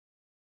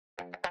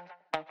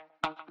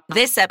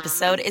This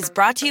episode is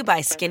brought to you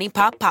by Skinny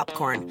Pop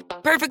Popcorn.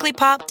 Perfectly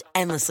popped,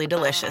 endlessly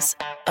delicious.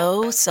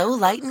 Oh, so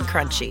light and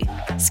crunchy.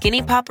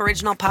 Skinny Pop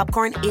Original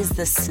Popcorn is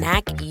the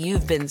snack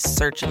you've been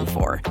searching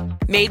for.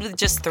 Made with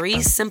just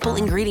 3 simple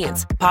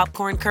ingredients: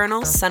 popcorn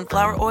kernels,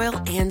 sunflower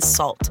oil, and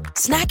salt.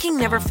 Snacking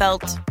never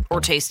felt or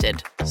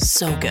tasted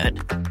so good.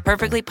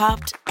 Perfectly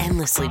popped,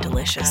 endlessly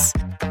delicious.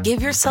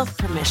 Give yourself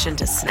permission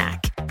to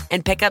snack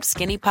and pick up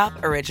Skinny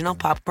Pop Original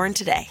Popcorn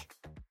today.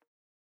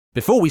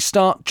 Before we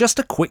start, just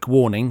a quick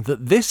warning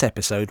that this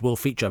episode will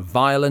feature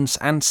violence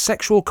and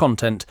sexual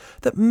content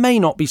that may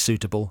not be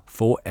suitable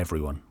for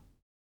everyone.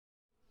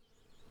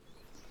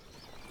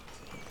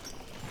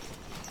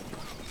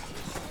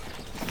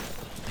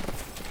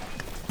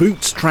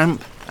 Boots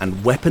tramp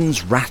and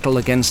weapons rattle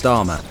against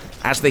armour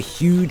as the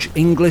huge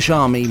English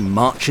army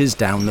marches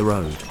down the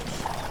road.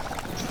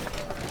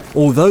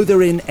 Although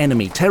they're in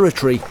enemy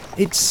territory,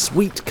 it's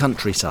sweet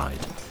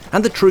countryside,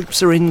 and the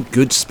troops are in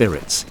good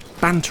spirits,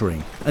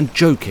 bantering and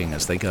joking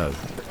as they go.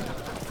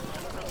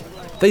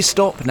 They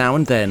stop now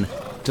and then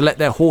to let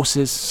their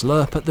horses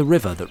slurp at the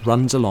river that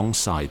runs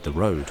alongside the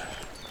road.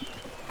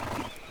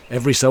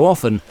 Every so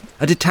often,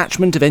 a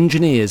detachment of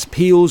engineers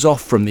peels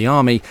off from the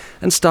army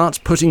and starts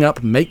putting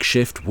up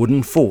makeshift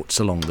wooden forts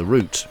along the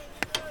route.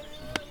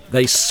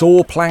 They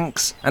saw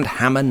planks and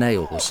hammer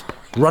nails,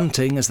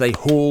 grunting as they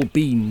haul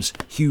beams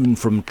hewn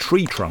from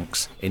tree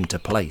trunks into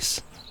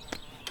place.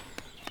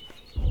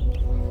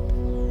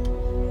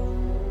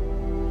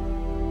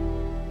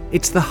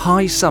 It's the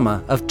high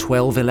summer of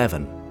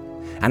 1211,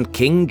 and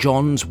King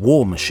John's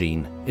war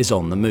machine is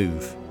on the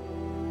move.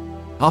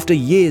 After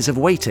years of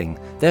waiting,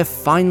 they're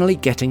finally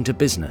getting to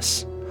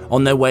business,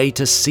 on their way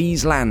to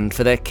seize land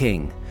for their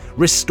king,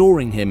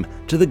 restoring him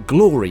to the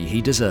glory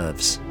he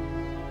deserves.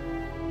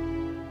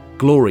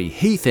 Glory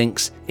he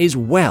thinks is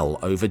well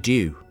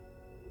overdue.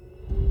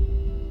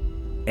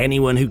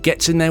 Anyone who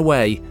gets in their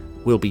way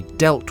will be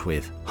dealt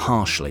with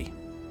harshly.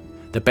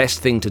 The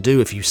best thing to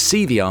do if you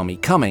see the army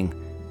coming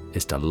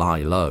is to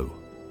lie low.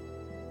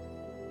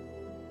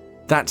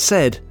 That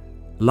said,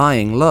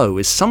 lying low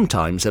is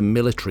sometimes a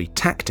military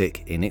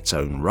tactic in its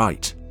own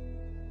right,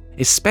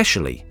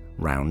 especially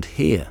round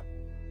here,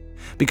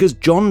 because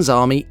John's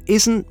army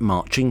isn't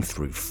marching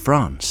through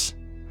France.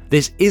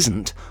 This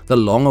isn't the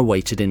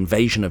long-awaited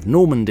invasion of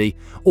Normandy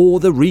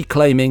or the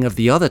reclaiming of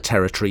the other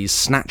territories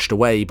snatched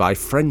away by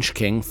French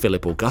King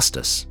Philip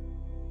Augustus.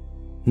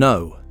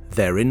 No,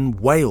 they're in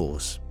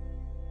Wales.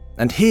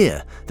 And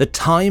here, the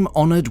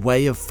time-honoured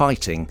way of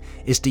fighting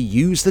is to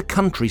use the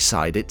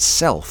countryside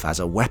itself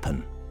as a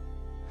weapon.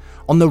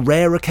 On the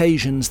rare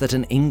occasions that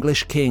an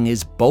English king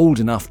is bold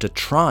enough to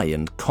try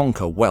and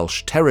conquer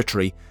Welsh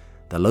territory,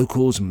 the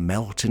locals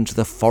melt into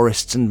the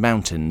forests and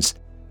mountains,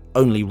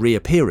 only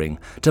reappearing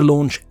to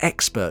launch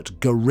expert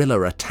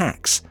guerrilla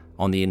attacks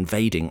on the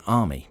invading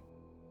army.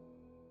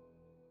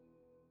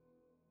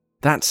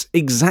 That's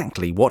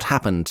exactly what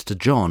happened to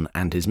John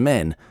and his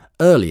men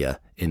earlier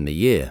in the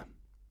year.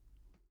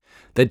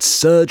 They'd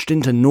surged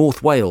into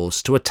North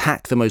Wales to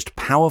attack the most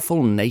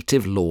powerful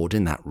native lord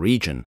in that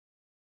region,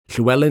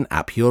 Llywelyn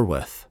ap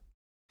Iorwerth,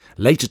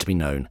 later to be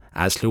known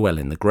as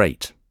Llywelyn the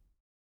Great.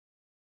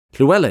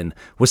 Llywelyn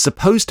was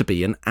supposed to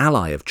be an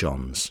ally of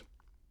John's.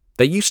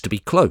 They used to be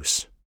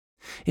close.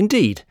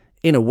 Indeed,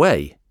 in a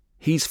way,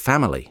 he's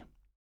family.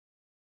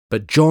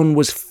 But John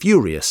was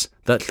furious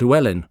that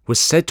Llywelyn was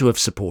said to have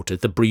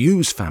supported the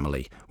Briuse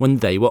family when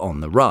they were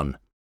on the run.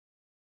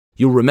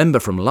 You'll remember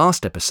from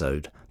last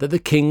episode that the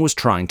king was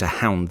trying to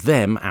hound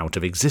them out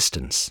of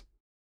existence.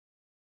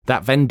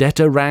 That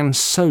vendetta ran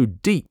so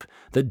deep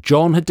that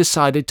John had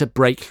decided to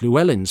break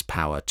Llywelyn's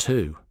power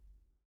too.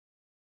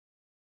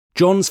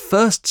 John's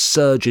first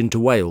surge into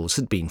Wales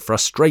had been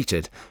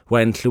frustrated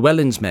when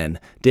Llywelyn's men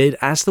did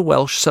as the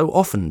Welsh so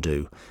often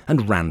do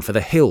and ran for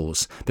the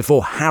hills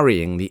before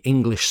harrying the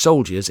English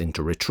soldiers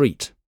into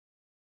retreat.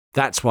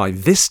 That's why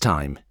this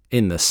time,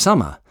 in the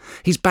summer,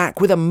 he's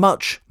back with a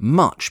much,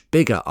 much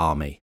bigger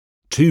army,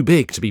 too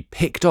big to be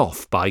picked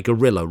off by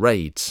guerrilla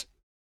raids.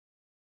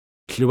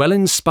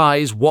 Llywelyn's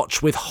spies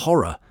watch with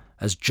horror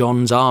as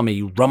John's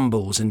army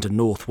rumbles into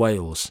North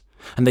Wales,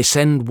 and they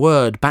send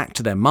word back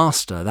to their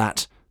master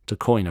that, to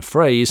coin a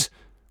phrase,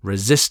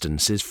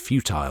 resistance is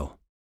futile.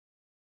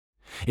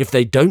 If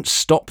they don't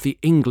stop the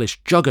English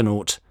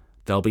juggernaut,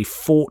 there'll be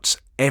forts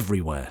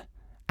everywhere,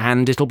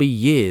 and it'll be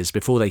years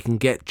before they can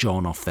get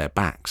John off their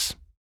backs.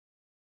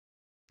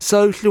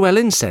 So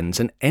Llywelyn sends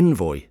an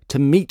envoy to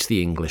meet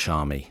the English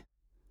army.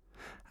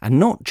 And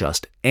not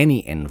just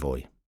any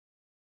envoy.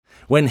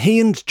 When he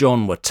and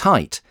John were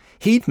tight,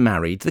 he'd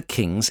married the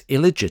king's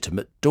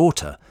illegitimate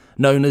daughter,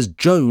 known as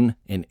Joan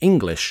in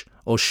English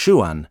or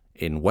Siwan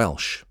in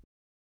Welsh.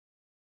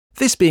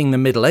 This being the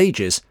Middle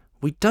Ages,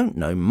 we don't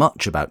know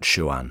much about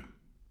Siwan.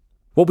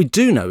 What we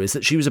do know is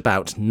that she was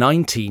about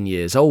 19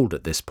 years old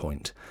at this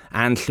point,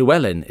 and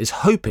Llywelyn is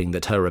hoping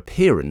that her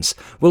appearance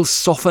will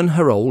soften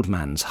her old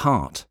man's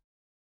heart.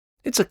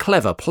 It's a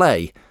clever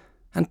play,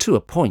 and to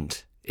a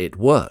point, it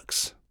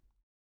works.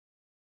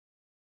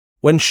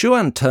 When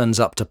Siwan turns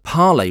up to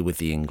parley with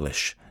the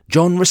English,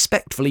 John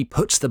respectfully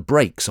puts the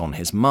brakes on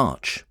his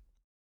march.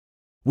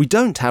 We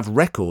don't have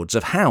records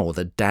of how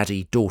the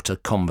daddy-daughter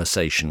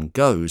conversation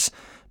goes,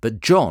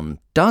 but John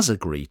does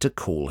agree to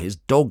call his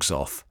dogs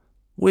off,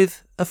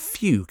 with a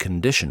few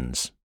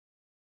conditions.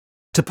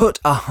 To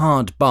put a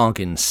hard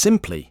bargain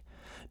simply,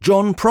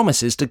 John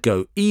promises to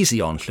go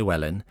easy on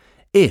Llywelyn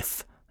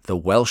if the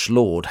Welsh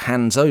lord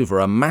hands over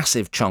a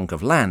massive chunk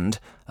of land,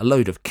 a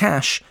load of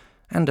cash,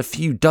 and a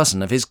few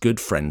dozen of his good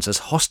friends as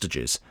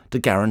hostages to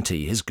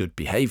guarantee his good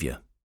behaviour.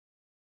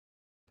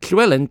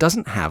 Llywelyn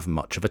doesn't have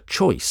much of a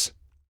choice.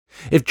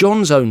 If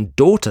John's own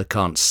daughter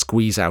can't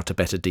squeeze out a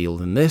better deal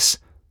than this,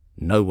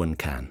 no one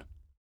can.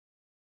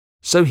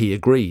 So he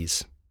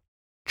agrees.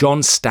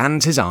 John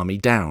stands his army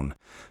down,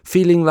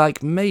 feeling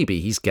like maybe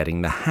he's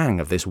getting the hang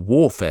of this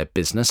warfare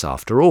business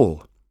after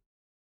all.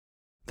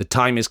 The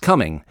time is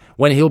coming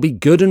when he'll be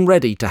good and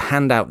ready to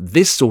hand out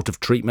this sort of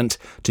treatment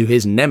to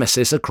his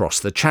nemesis across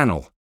the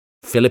Channel,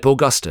 Philip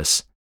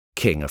Augustus,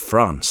 King of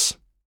France.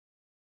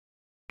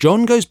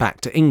 John goes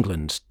back to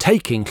England,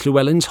 taking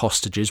Llywelyn's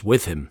hostages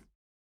with him.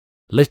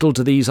 Little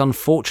do these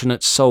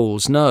unfortunate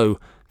souls know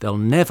they'll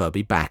never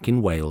be back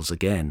in Wales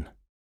again.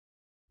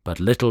 But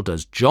little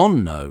does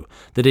John know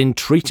that in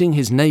treating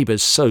his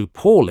neighbours so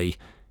poorly,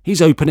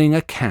 he's opening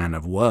a can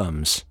of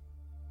worms.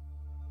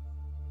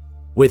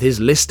 With his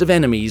list of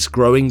enemies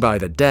growing by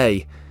the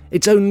day,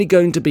 it's only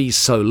going to be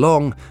so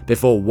long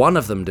before one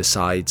of them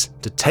decides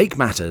to take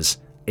matters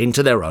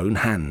into their own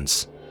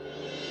hands.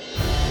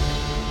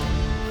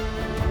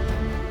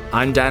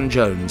 I'm Dan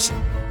Jones,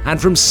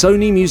 and from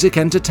Sony Music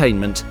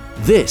Entertainment,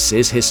 this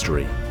is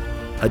History,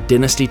 A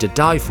Dynasty to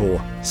Die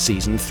For,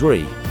 Season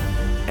 3,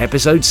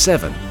 Episode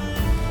 7,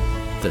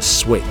 The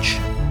Switch.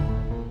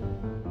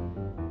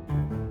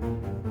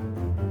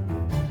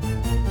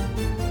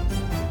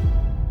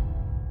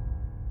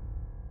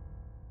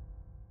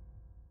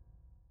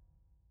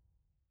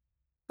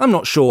 I'm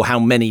not sure how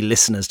many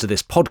listeners to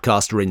this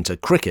podcast are into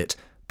cricket,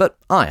 but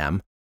I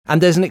am,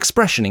 and there's an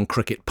expression in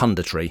cricket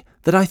punditry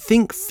that I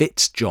think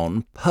fits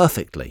John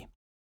perfectly.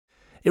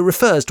 It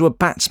refers to a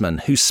batsman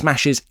who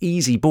smashes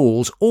easy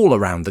balls all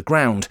around the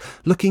ground,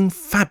 looking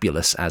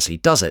fabulous as he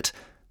does it,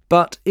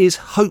 but is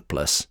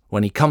hopeless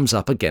when he comes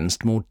up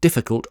against more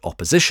difficult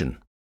opposition.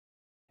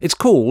 It's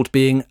called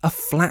being a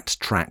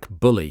flat-track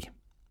bully.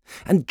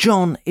 And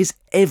John is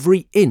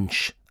every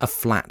inch a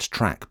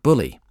flat-track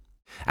bully,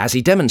 as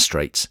he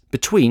demonstrates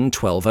between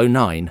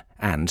 1209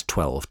 and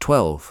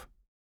 1212.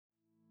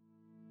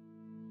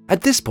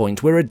 At this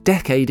point, we're a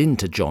decade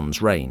into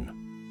John's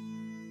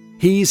reign.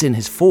 He's in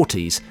his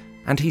 40s,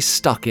 and he's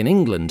stuck in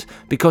England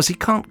because he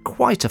can't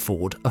quite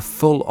afford a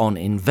full-on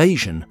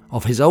invasion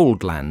of his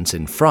old lands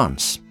in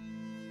France.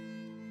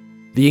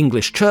 The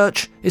English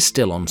Church is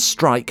still on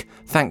strike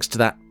thanks to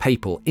that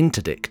papal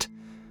interdict,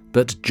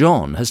 but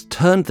John has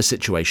turned the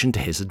situation to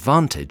his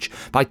advantage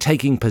by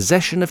taking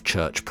possession of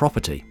church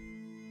property.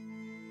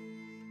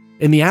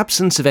 In the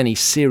absence of any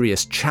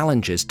serious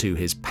challenges to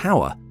his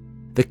power,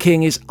 the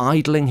king is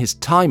idling his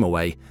time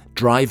away,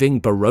 driving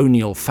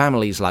baronial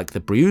families like the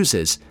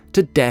Bruces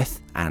to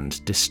death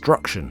and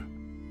destruction.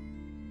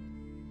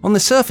 On the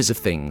surface of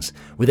things,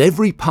 with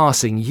every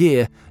passing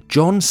year,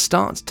 John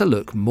starts to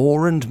look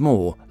more and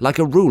more like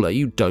a ruler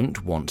you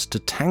don't want to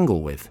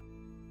tangle with,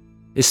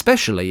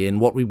 especially in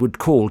what we would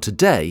call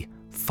today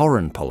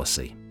foreign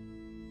policy.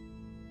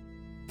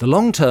 The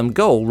long-term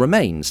goal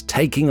remains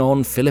taking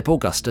on Philip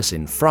Augustus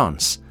in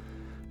France,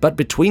 but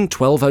between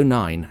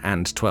 1209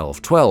 and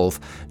 1212,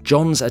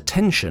 John's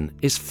attention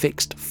is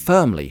fixed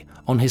firmly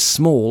on his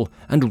small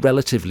and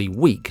relatively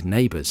weak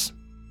neighbours.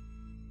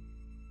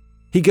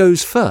 He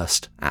goes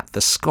first at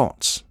the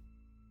Scots.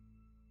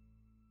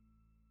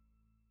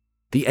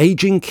 The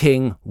ageing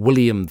king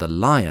William the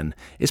Lion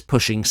is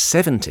pushing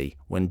 70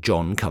 when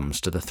John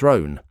comes to the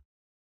throne.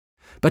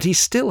 But he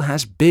still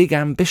has big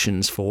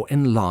ambitions for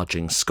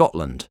enlarging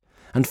Scotland,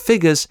 and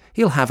figures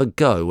he'll have a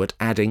go at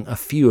adding a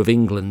few of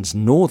England's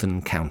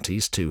northern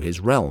counties to his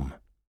realm.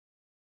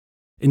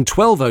 In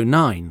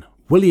 1209,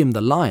 William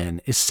the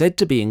Lion is said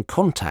to be in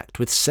contact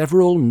with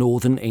several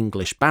northern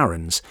English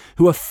barons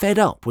who are fed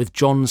up with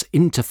John's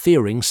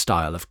interfering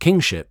style of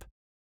kingship,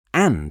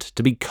 and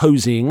to be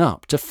cozying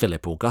up to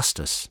Philip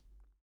Augustus.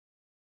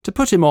 To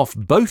put him off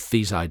both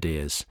these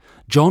ideas,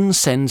 John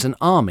sends an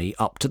army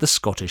up to the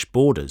Scottish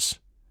borders.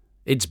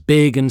 It's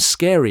big and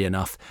scary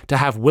enough to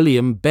have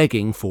William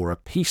begging for a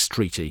peace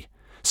treaty,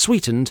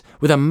 sweetened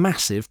with a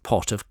massive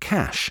pot of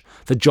cash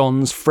for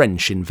John's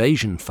French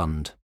invasion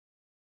fund.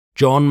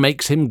 John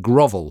makes him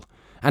grovel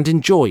and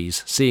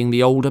enjoys seeing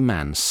the older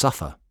man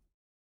suffer.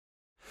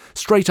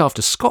 Straight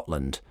after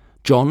Scotland,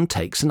 John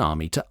takes an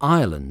army to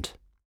Ireland.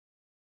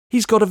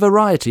 He's got a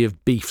variety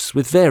of beefs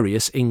with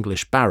various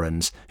English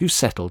barons who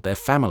settled their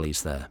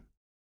families there.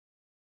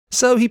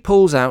 So he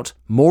pulls out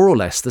more or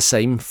less the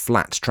same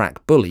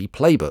flat-track bully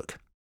playbook.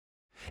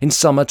 In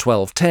summer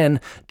 1210,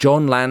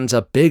 John lands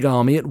a big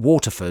army at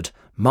Waterford,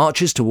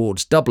 marches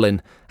towards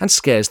Dublin, and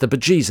scares the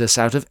bejesus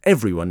out of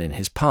everyone in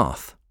his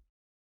path.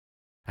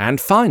 And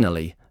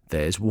finally,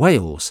 there's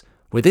Wales,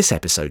 where this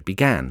episode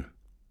began.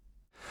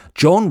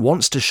 John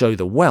wants to show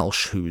the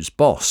Welsh who's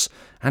boss,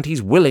 and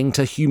he's willing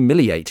to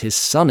humiliate his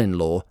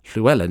son-in-law,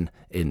 Llywelyn,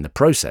 in the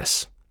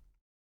process.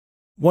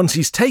 Once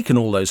he's taken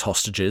all those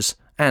hostages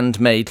and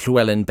made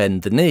Llywelyn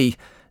bend the knee,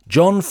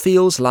 John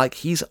feels like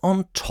he's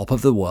on top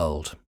of the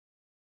world.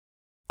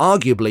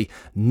 Arguably,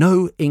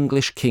 no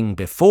English king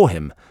before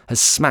him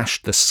has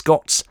smashed the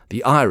Scots,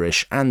 the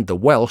Irish and the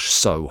Welsh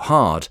so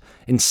hard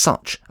in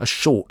such a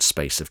short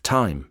space of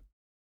time.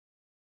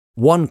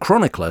 One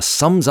chronicler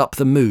sums up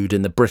the mood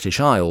in the British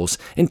Isles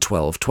in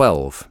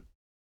 1212.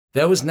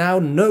 There was now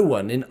no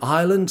one in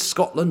Ireland,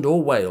 Scotland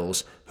or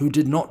Wales who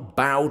did not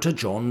bow to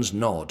John's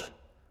nod,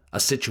 a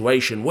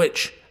situation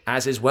which,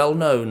 as is well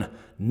known,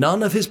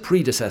 none of his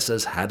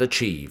predecessors had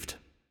achieved.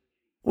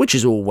 Which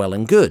is all well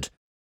and good,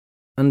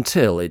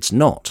 until it's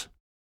not.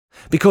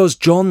 Because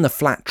John the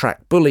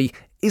flat-track bully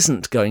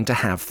isn't going to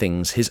have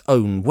things his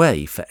own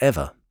way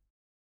forever.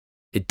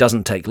 It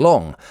doesn't take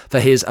long for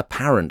his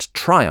apparent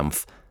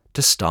triumph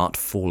to start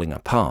falling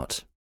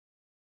apart.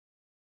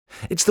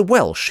 It's the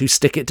Welsh who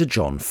stick it to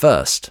John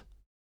first.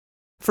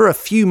 For a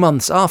few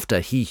months after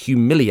he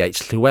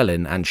humiliates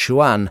Llywelyn and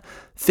Siwan,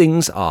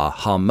 things are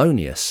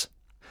harmonious.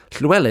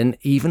 Llywelyn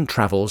even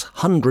travels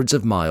hundreds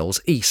of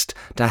miles east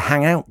to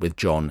hang out with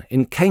John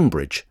in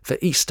Cambridge for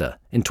Easter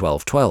in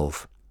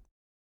 1212.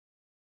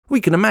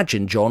 We can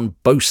imagine John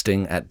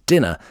boasting at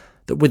dinner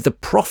that with the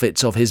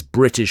profits of his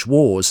British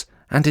wars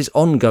and his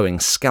ongoing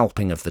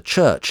scalping of the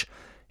church,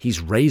 he's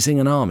raising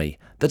an army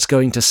that's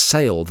going to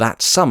sail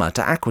that summer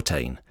to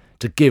Aquitaine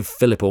to give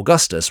Philip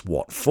Augustus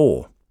what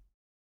for.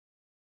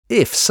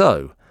 If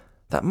so,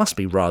 that must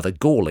be rather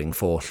galling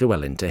for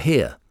Llywelyn to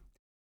hear.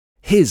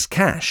 His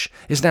cash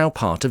is now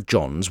part of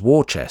John's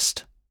war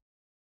chest.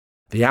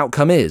 The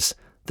outcome is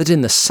that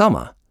in the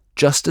summer,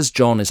 just as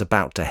John is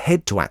about to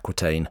head to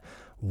Aquitaine,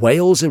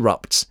 Wales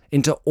erupts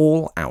into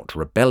all-out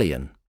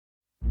rebellion.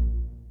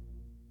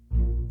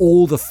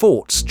 All the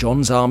forts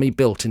John's army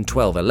built in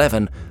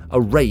 1211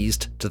 are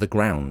razed to the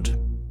ground.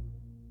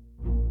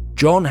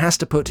 John has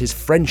to put his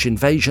French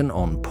invasion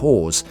on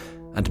pause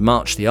and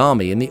march the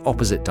army in the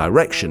opposite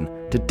direction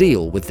to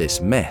deal with this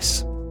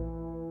mess.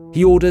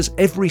 He orders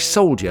every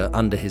soldier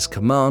under his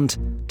command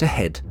to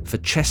head for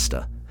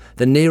Chester,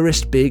 the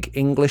nearest big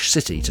English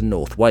city to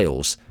North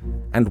Wales,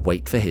 and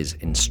wait for his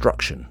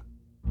instruction.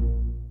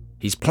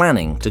 He's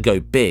planning to go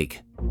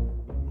big,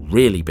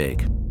 really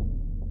big.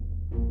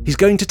 He's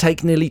going to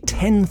take nearly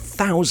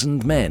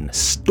 10,000 men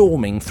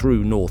storming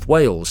through North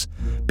Wales,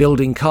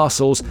 building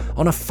castles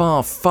on a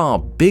far, far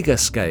bigger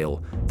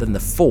scale than the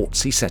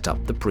forts he set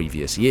up the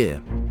previous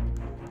year.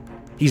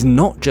 He's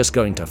not just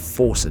going to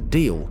force a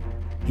deal,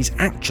 he's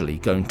actually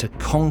going to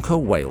conquer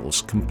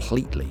Wales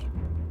completely.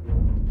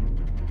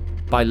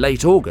 By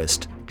late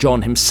August,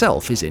 John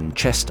himself is in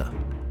Chester.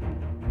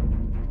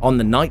 On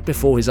the night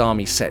before his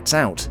army sets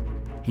out,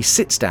 he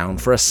sits down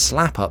for a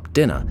slap-up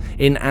dinner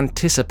in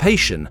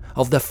anticipation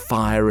of the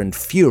fire and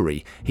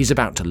fury he's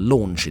about to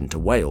launch into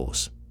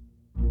Wales.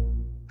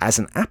 As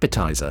an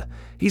appetizer,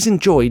 he's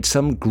enjoyed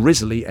some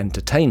grisly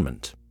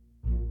entertainment.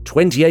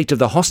 28 of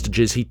the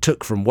hostages he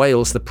took from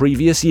Wales the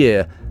previous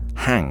year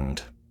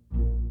hanged.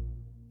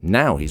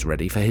 Now he's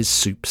ready for his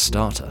soup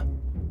starter.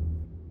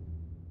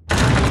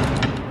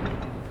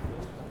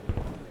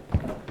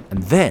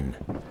 And then,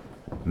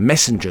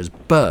 messengers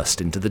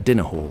burst into the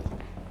dinner hall.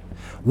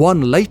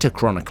 One later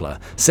chronicler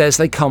says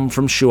they come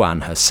from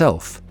Siwan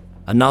herself,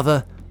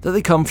 another that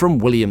they come from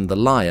William the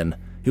Lion,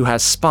 who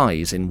has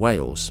spies in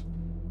Wales.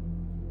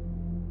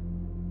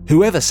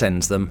 Whoever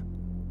sends them,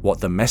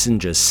 what the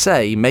messengers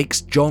say makes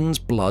John's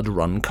blood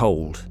run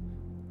cold.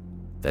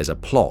 There's a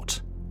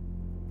plot,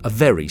 a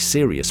very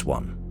serious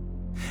one,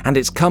 and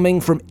it's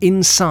coming from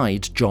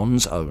inside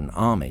John's own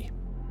army.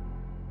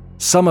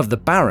 Some of the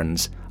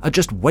barons are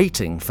just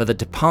waiting for the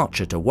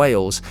departure to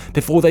Wales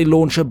before they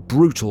launch a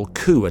brutal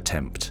coup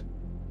attempt.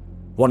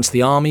 Once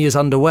the army is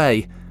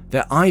underway,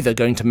 they're either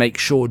going to make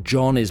sure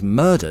John is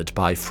murdered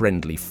by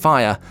friendly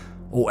fire,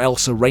 or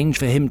else arrange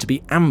for him to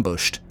be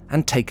ambushed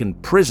and taken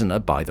prisoner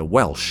by the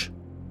Welsh.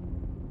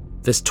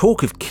 There's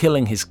talk of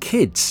killing his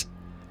kids,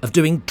 of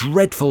doing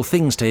dreadful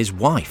things to his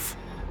wife.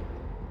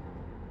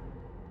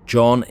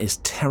 John is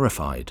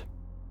terrified.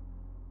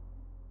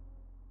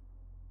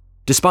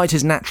 Despite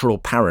his natural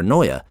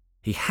paranoia,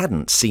 he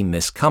hadn't seen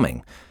this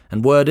coming,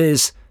 and word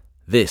is,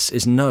 this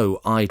is no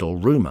idle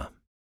rumour.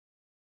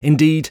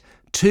 Indeed,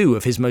 2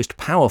 of his most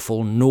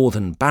powerful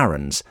northern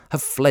barons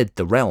have fled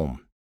the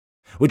realm,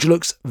 which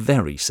looks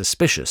very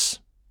suspicious.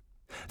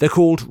 They're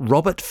called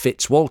Robert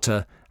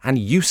Fitzwalter and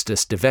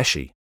Eustace de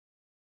Vesci.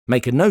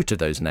 Make a note of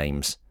those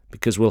names,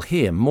 because we'll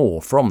hear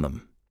more from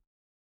them.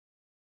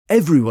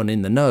 Everyone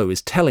in the know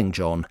is telling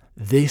John,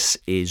 this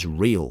is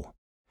real.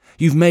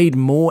 You've made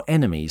more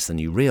enemies than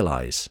you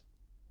realise.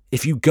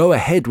 If you go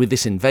ahead with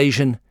this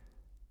invasion,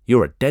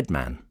 you're a dead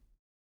man.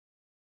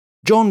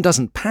 John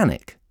doesn't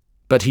panic,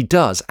 but he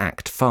does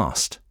act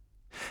fast.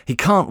 He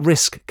can't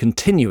risk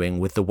continuing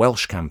with the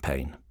Welsh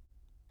campaign.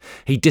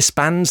 He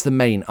disbands the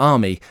main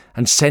army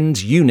and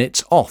sends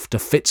units off to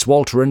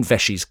Fitzwalter and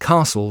Vesey's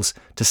castles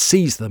to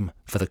seize them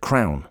for the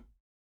crown.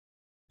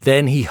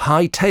 Then he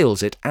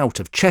hightails it out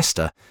of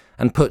Chester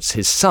and puts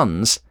his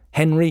sons,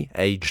 Henry,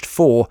 aged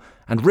 4,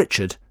 and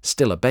Richard,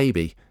 still a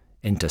baby,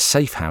 into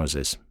safe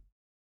houses.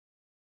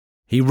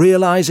 He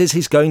realises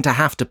he's going to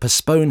have to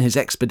postpone his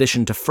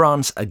expedition to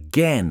France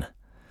again.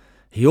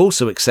 He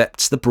also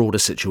accepts the broader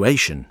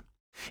situation.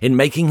 In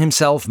making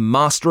himself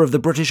master of the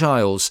British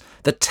Isles,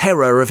 the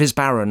terror of his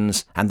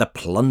barons, and the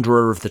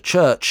plunderer of the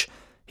church,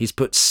 he's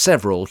put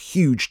several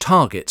huge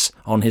targets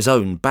on his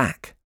own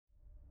back.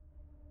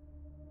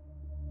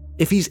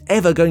 If he's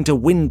ever going to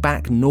win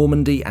back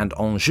Normandy and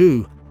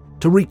Anjou,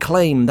 to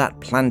reclaim that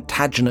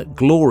Plantagenet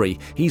glory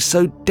he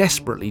so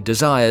desperately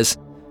desires,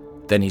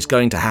 then he's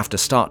going to have to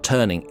start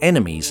turning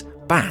enemies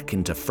back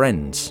into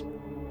friends.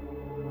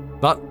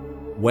 But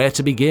where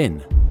to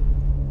begin?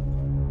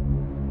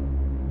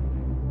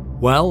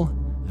 Well,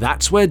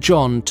 that's where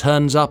John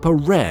turns up a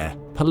rare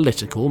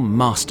political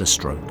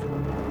masterstroke.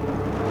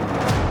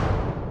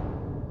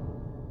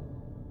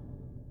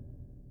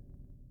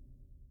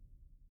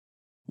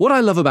 What I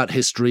love about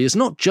history is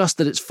not just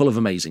that it's full of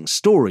amazing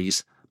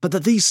stories, but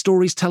that these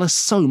stories tell us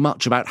so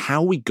much about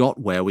how we got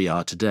where we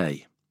are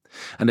today.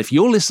 And if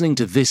you're listening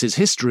to This Is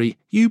History,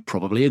 you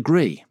probably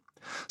agree.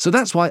 So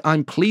that's why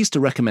I'm pleased to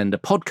recommend a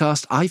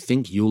podcast I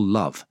think you'll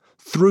love,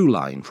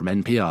 Throughline from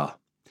NPR.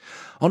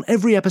 On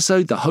every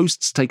episode, the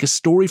hosts take a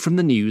story from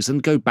the news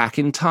and go back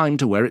in time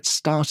to where it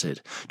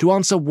started, to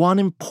answer one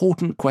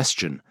important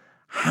question: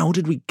 how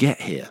did we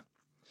get here?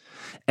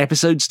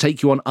 Episodes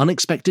take you on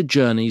unexpected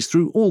journeys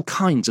through all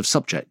kinds of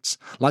subjects,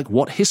 like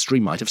what history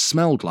might have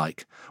smelled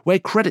like, where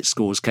credit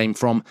scores came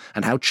from,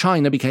 and how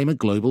China became a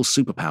global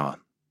superpower.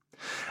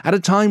 At a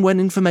time when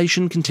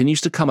information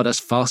continues to come at us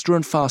faster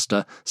and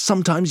faster,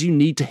 sometimes you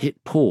need to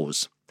hit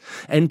pause.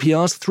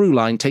 NPR's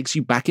Throughline takes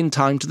you back in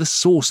time to the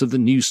source of the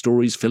news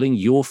stories filling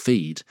your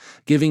feed,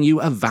 giving you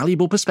a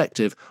valuable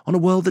perspective on a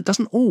world that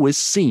doesn't always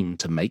seem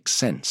to make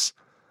sense.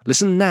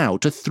 Listen now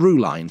to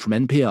Throughline from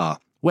NPR,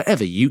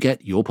 wherever you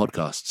get your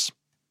podcasts.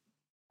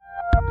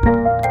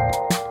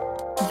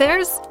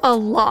 There's a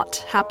lot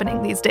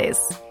happening these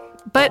days,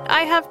 but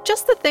I have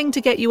just the thing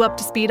to get you up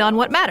to speed on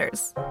what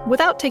matters,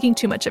 without taking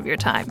too much of your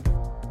time.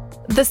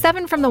 The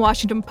 7 from the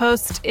Washington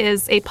Post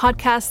is a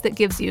podcast that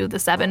gives you the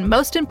 7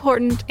 most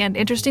important and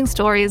interesting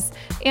stories,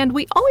 and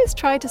we always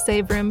try to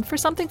save room for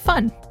something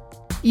fun.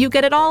 You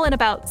get it all in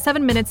about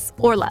 7 minutes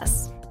or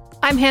less.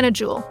 I'm Hannah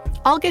Jewell.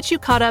 I'll get you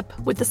caught up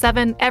with the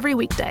 7 every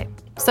weekday.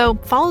 So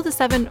follow the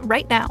 7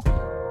 right now.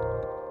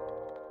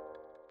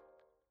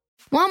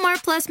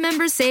 Walmart Plus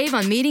members save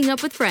on meeting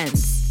up with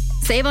friends.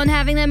 Save on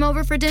having them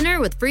over for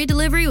dinner with free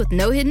delivery with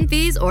no hidden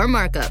fees or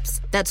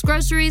markups. That's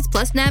groceries,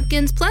 plus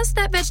napkins, plus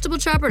that vegetable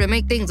chopper to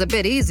make things a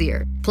bit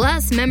easier.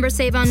 Plus, members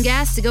save on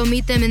gas to go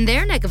meet them in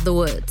their neck of the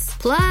woods.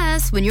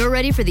 Plus, when you're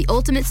ready for the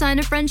ultimate sign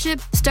of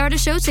friendship, start a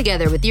show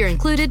together with your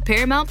included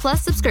Paramount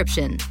Plus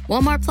subscription.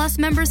 Walmart Plus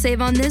members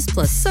save on this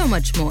plus so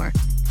much more.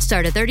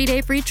 Start a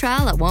 30-day free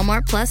trial at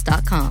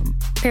walmartplus.com.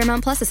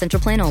 Paramount Plus Essential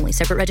Plan only.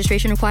 Separate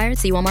registration required.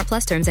 See Walmart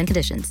Plus terms and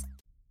conditions.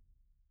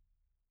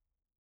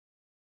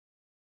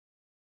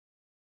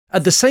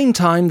 At the same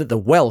time that the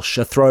Welsh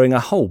are throwing a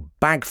whole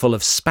bag full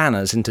of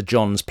spanners into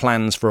John's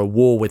plans for a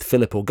war with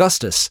Philip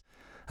Augustus,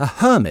 a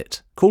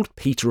hermit called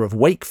Peter of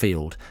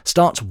Wakefield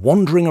starts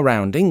wandering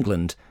around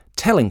England,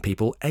 telling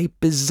people a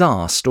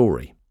bizarre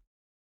story.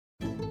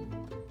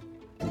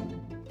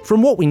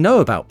 From what we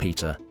know about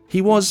Peter, he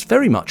was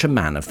very much a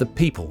man of the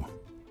people.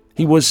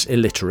 He was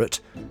illiterate,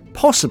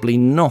 possibly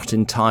not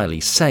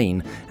entirely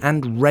sane,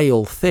 and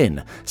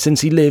rail-thin, since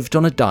he lived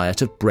on a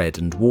diet of bread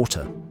and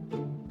water.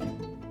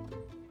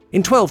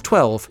 In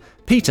 1212,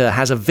 Peter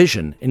has a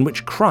vision in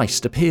which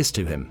Christ appears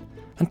to him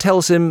and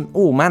tells him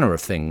all manner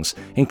of things,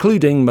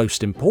 including,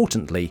 most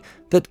importantly,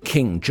 that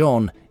King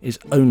John is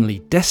only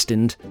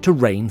destined to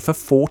reign for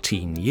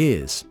 14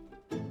 years.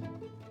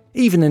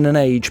 Even in an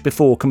age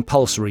before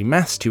compulsory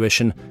maths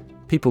tuition,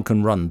 people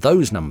can run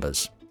those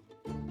numbers.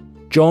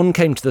 John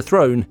came to the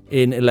throne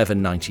in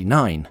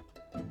 1199.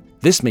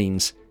 This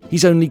means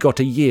he's only got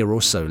a year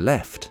or so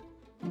left.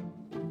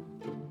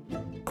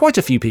 Quite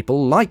a few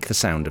people like the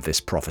sound of this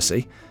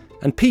prophecy,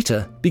 and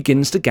Peter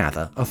begins to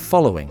gather a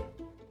following.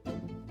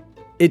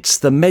 It's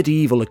the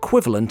medieval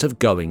equivalent of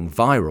going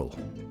viral.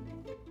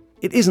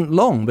 It isn't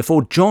long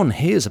before John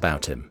hears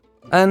about him,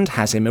 and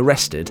has him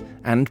arrested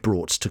and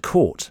brought to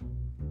court.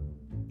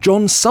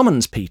 John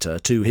summons Peter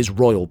to his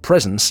royal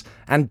presence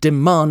and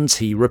demands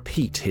he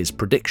repeat his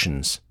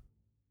predictions.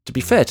 To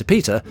be fair to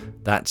Peter,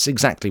 that's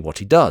exactly what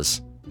he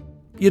does.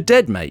 "You're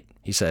dead, mate,"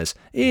 he says,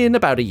 "in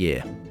about a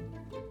year."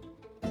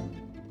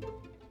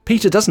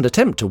 Peter doesn't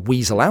attempt to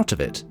weasel out of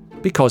it,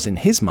 because in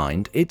his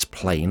mind it's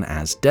plain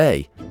as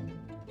day.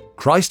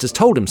 Christ has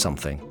told him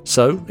something,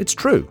 so it's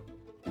true.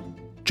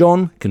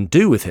 John can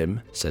do with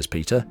him, says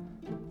Peter,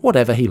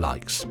 whatever he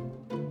likes.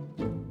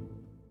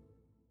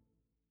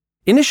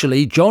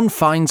 Initially, John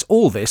finds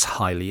all this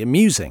highly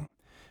amusing.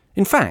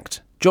 In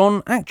fact,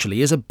 John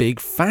actually is a big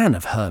fan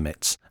of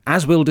hermits,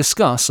 as we'll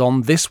discuss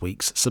on this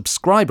week's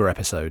subscriber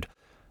episode.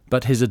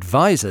 But his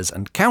advisors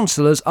and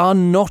counsellors are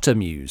not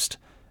amused.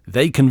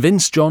 They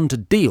convince John to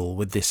deal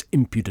with this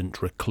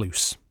impudent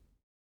recluse.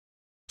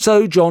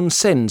 So John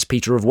sends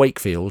Peter of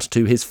Wakefield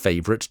to his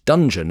favourite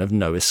dungeon of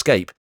no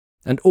escape,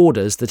 and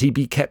orders that he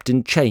be kept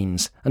in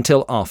chains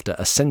until after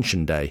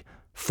Ascension Day,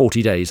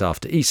 40 days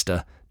after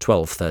Easter,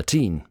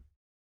 1213.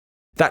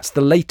 That's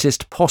the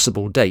latest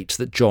possible date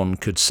that John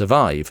could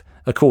survive,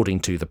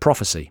 according to the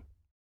prophecy.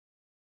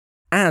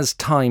 As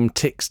time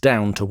ticks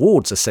down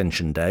towards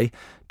Ascension Day,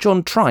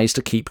 John tries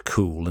to keep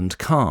cool and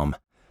calm.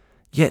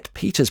 Yet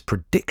Peter's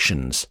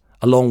predictions,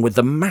 along with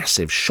the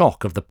massive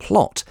shock of the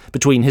plot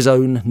between his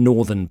own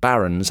northern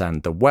barons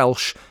and the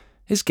Welsh,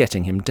 is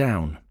getting him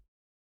down.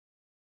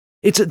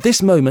 It's at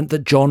this moment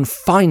that John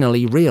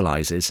finally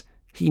realises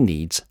he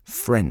needs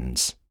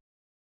friends.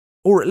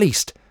 Or at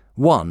least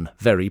one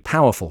very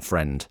powerful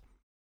friend.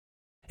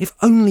 If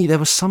only there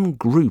was some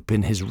group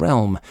in his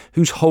realm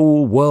whose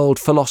whole world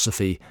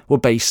philosophy were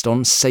based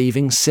on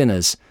saving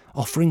sinners,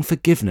 offering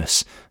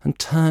forgiveness, and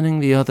turning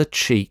the other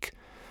cheek.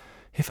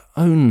 If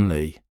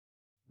only.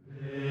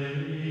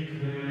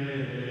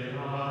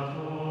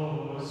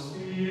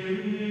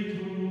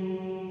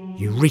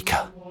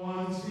 Eureka!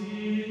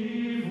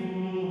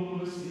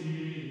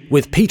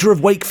 With Peter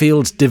of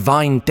Wakefield's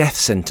divine death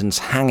sentence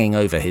hanging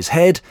over his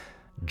head,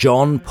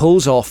 John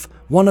pulls off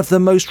one of the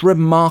most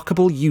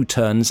remarkable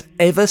U-turns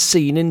ever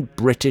seen in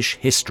British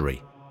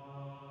history.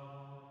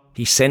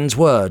 He sends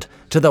word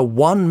to the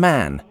one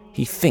man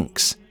he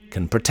thinks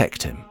can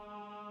protect him.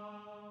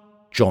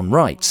 John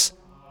writes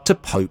to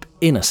Pope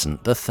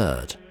Innocent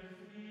III.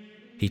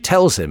 He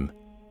tells him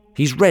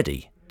he's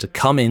ready to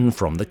come in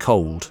from the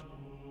cold.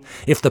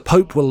 If the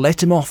Pope will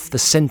let him off the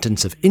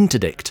sentence of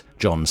interdict,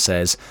 John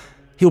says,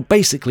 he'll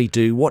basically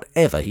do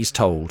whatever he's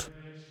told.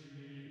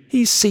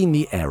 He's seen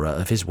the error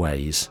of his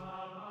ways.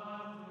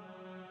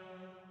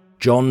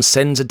 John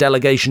sends a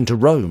delegation to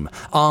Rome,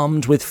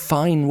 armed with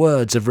fine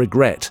words of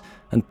regret,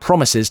 and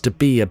promises to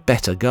be a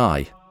better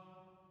guy.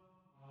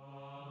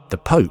 The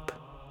Pope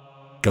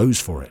goes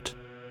for it.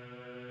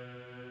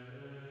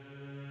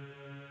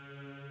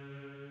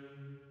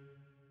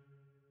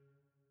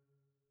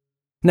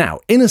 Now,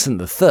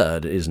 Innocent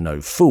III is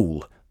no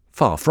fool,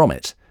 far from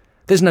it.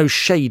 There's no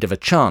shade of a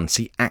chance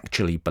he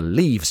actually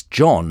believes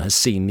John has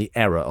seen the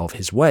error of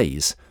his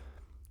ways.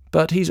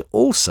 But he's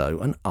also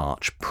an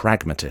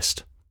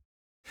arch-pragmatist.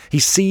 He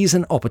sees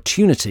an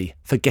opportunity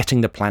for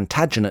getting the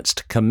Plantagenets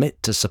to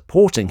commit to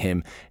supporting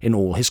him in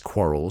all his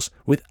quarrels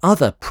with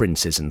other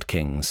princes and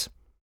kings.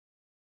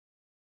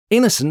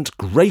 Innocent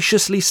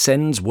graciously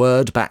sends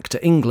word back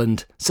to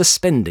England,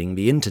 suspending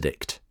the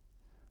interdict.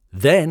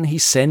 Then he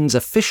sends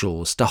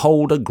officials to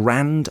hold a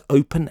grand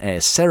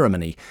open-air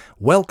ceremony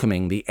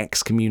welcoming the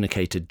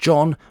excommunicated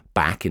John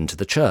back into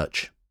the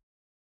church.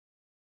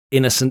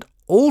 Innocent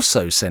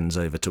also sends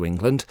over to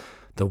England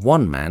the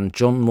one man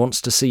John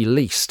wants to see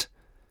least,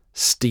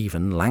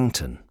 Stephen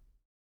Langton.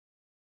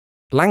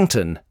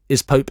 Langton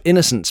is Pope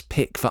Innocent's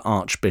pick for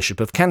Archbishop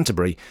of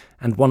Canterbury,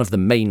 and one of the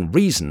main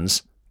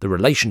reasons the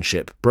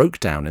relationship broke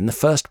down in the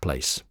first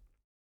place.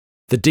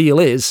 The deal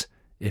is,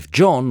 if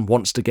John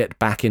wants to get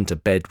back into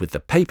bed with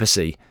the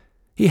papacy,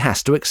 he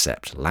has to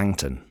accept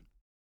Langton.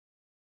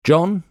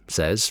 John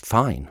says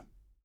fine.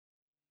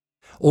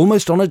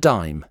 Almost on a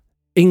dime,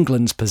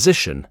 England's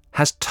position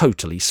has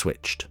totally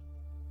switched.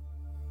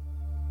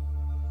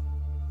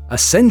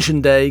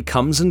 Ascension Day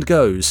comes and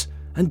goes,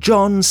 and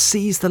John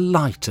sees the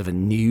light of a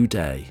new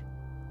day.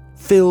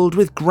 Filled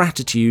with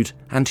gratitude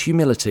and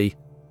humility,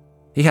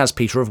 he has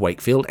Peter of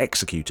Wakefield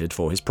executed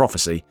for his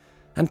prophecy,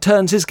 and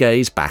turns his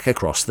gaze back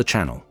across the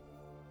Channel.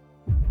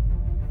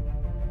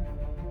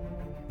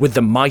 With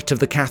the might of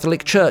the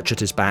Catholic Church at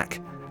his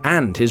back,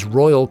 and his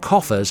royal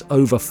coffers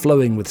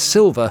overflowing with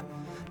silver,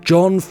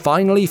 John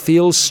finally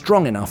feels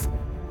strong enough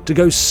to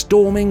go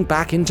storming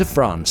back into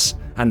France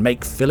and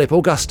make Philip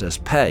Augustus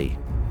pay.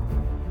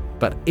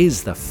 But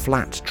is the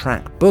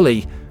flat-track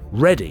bully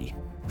ready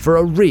for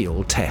a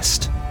real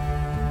test?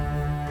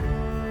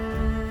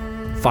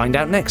 Find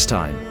out next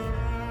time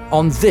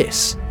on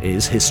This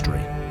Is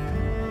History.